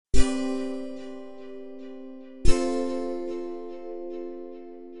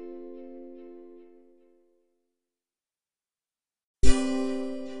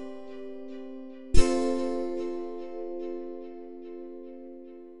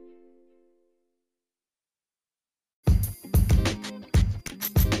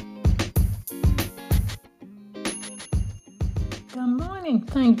morning.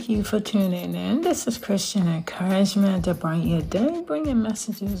 Thank you for tuning in. This is Christian Encouragement to brighten your day, bringing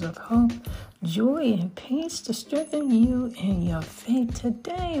messages of hope, joy, and peace to strengthen you in your faith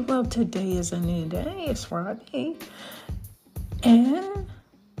today. Well, today is a new day. It's Friday. And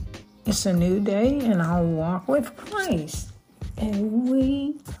it's a new day in our walk with Christ. And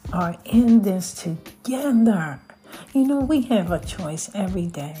we are in this together. You know, we have a choice every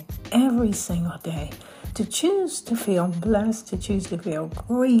day, every single day, to choose to feel blessed, to choose to feel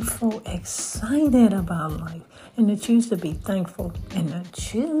grateful, excited about life, and to choose to be thankful, and to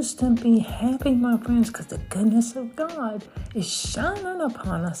choose to be happy, my friends, because the goodness of God is shining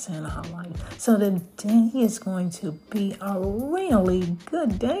upon us in our life. So the day is going to be a really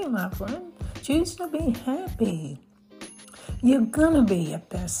good day, my friend. Choose to be happy. You're going to be your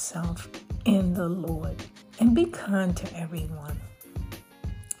best self in the Lord. And be kind to everyone.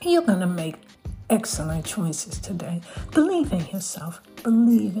 You're going to make excellent choices today. Believe in yourself.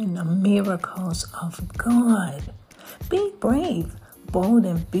 Believe in the miracles of God. Be brave, bold,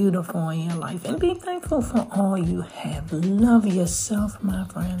 and beautiful in your life. And be thankful for all you have. Love yourself, my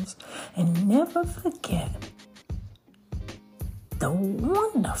friends. And never forget the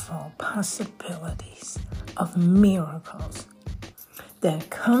wonderful possibilities of miracles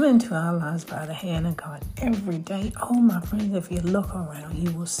that come into our lives by the hand of God every day. Oh, my friends, if you look around, you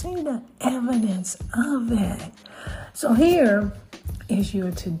will see the evidence of it. So here is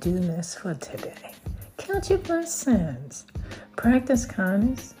your to-do list for today. Count your blessings. Practice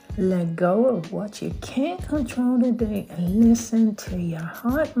kindness. Let go of what you can't control today and listen to your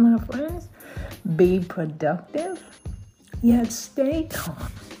heart, my friends. Be productive, yet stay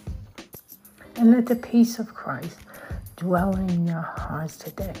calm. And let the peace of Christ dwell in your hearts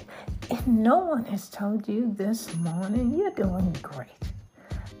today. If no one has told you this morning, you're doing great.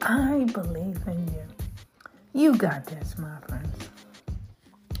 I believe in you. You got this, my friends.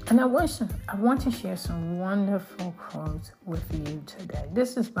 And I want to share some wonderful quotes with you today.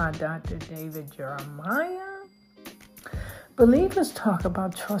 This is by Dr. David Jeremiah. Believers talk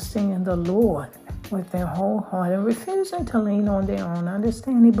about trusting in the Lord with their whole heart and refusing to lean on their own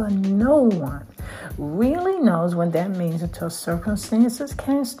understanding, but no one really knows what that means until circumstances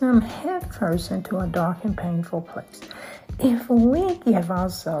cast them headfirst into a dark and painful place. If we give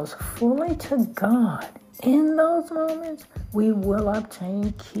ourselves fully to God in those moments, we will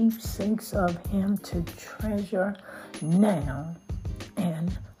obtain keepsakes of Him to treasure now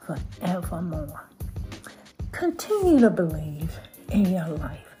and forevermore. Continue to believe in your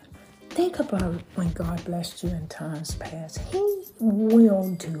life. Think about when God blessed you in times past. He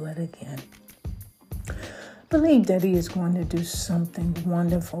will do it again. Believe that He is going to do something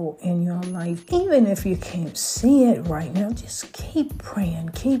wonderful in your life. Even if you can't see it right now, just keep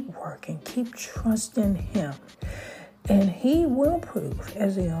praying, keep working, keep trusting Him. And He will prove,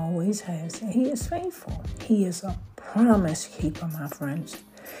 as He always has, that He is faithful. He is a promise keeper, my friends.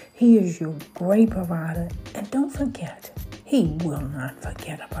 He is your great provider. And don't forget, He will not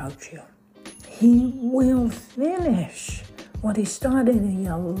forget about you. He will finish what He started in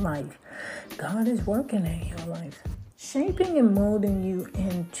your life. God is working in your life, shaping and molding you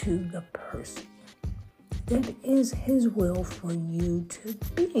into the person that is His will for you to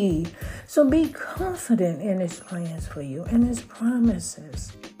be. So be confident in His plans for you and His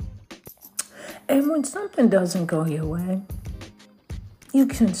promises. And when something doesn't go your way, you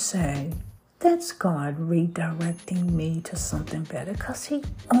can say, that's God redirecting me to something better, because He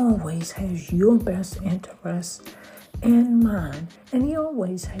always has your best interests in mind, and He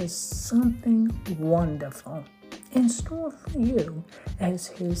always has something wonderful in store for you as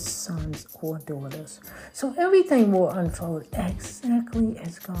His sons or daughters. So everything will unfold exactly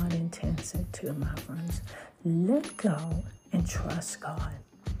as God intends it to, my friends. Let go and trust God.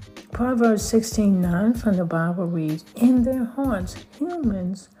 Proverbs 16:9 from the Bible reads, in their hearts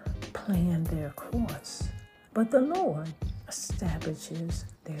humans plan their course, but the Lord establishes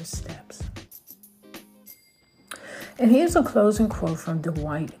their steps. And here's a closing quote from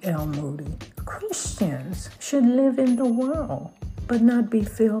Dwight L. Moody. Christians should live in the world, but not be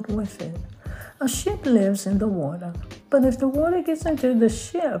filled with it. A ship lives in the water, but if the water gets into the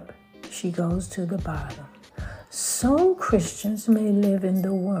ship, she goes to the bottom. So Christians may live in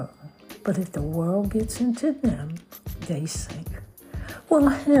the world, but if the world gets into them, they sink. Well,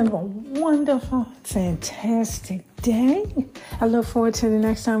 have a wonderful, fantastic day. I look forward to the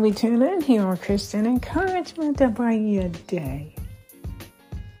next time we tune in here on Christian Encouragement to brighten your day.